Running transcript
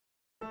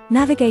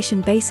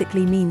Navigation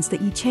basically means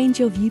that you change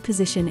your view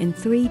position in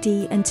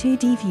 3D and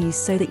 2D views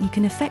so that you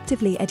can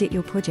effectively edit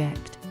your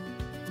project.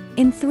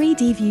 In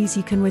 3D views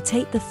you can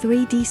rotate the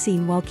 3D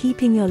scene while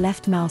keeping your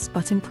left mouse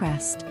button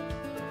pressed.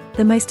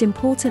 The most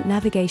important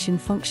navigation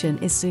function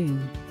is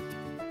zoom.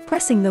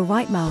 Pressing the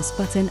right mouse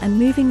button and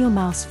moving your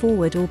mouse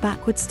forward or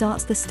backward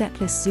starts the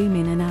stepless zoom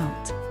in and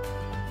out.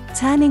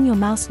 Turning your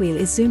mouse wheel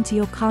is zoom to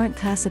your current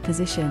cursor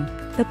position,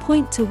 the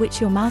point to which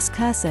your mouse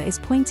cursor is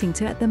pointing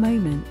to at the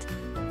moment.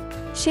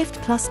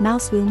 Shift plus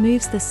mouse wheel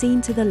moves the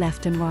scene to the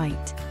left and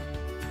right.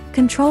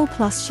 Control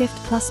plus Shift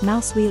plus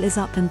mouse wheel is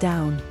up and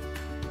down.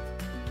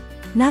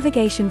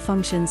 Navigation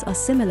functions are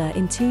similar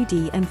in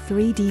 2D and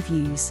 3D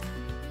views.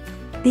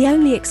 The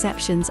only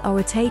exceptions are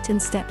rotate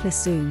and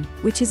stepless zoom,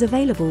 which is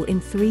available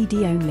in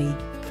 3D only.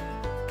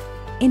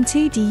 In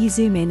 2D you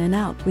zoom in and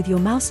out with your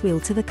mouse wheel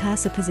to the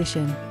cursor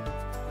position.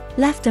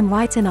 Left and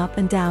right and up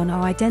and down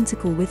are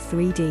identical with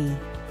 3D.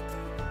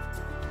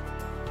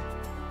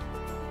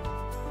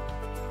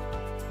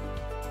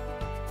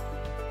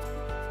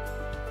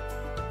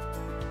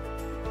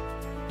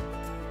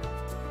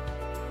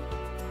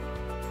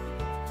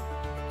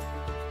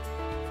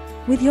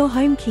 With your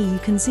home key you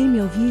can zoom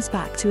your views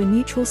back to a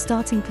neutral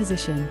starting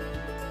position.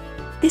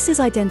 This is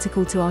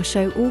identical to our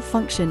Show All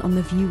function on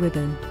the View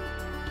ribbon.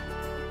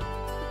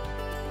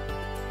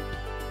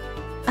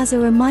 As a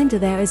reminder,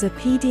 there is a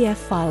PDF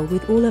file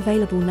with all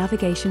available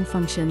navigation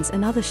functions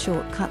and other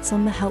shortcuts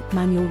on the Help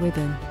Manual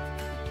ribbon.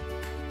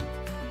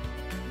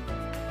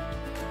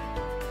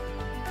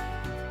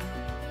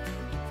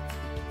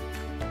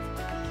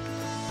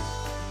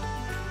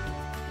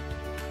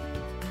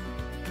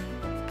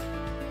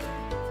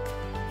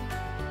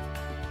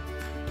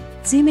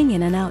 Zooming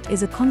in and out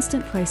is a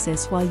constant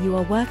process while you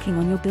are working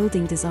on your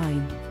building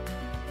design.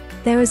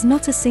 There is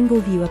not a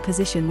single viewer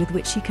position with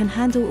which you can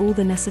handle all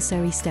the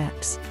necessary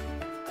steps.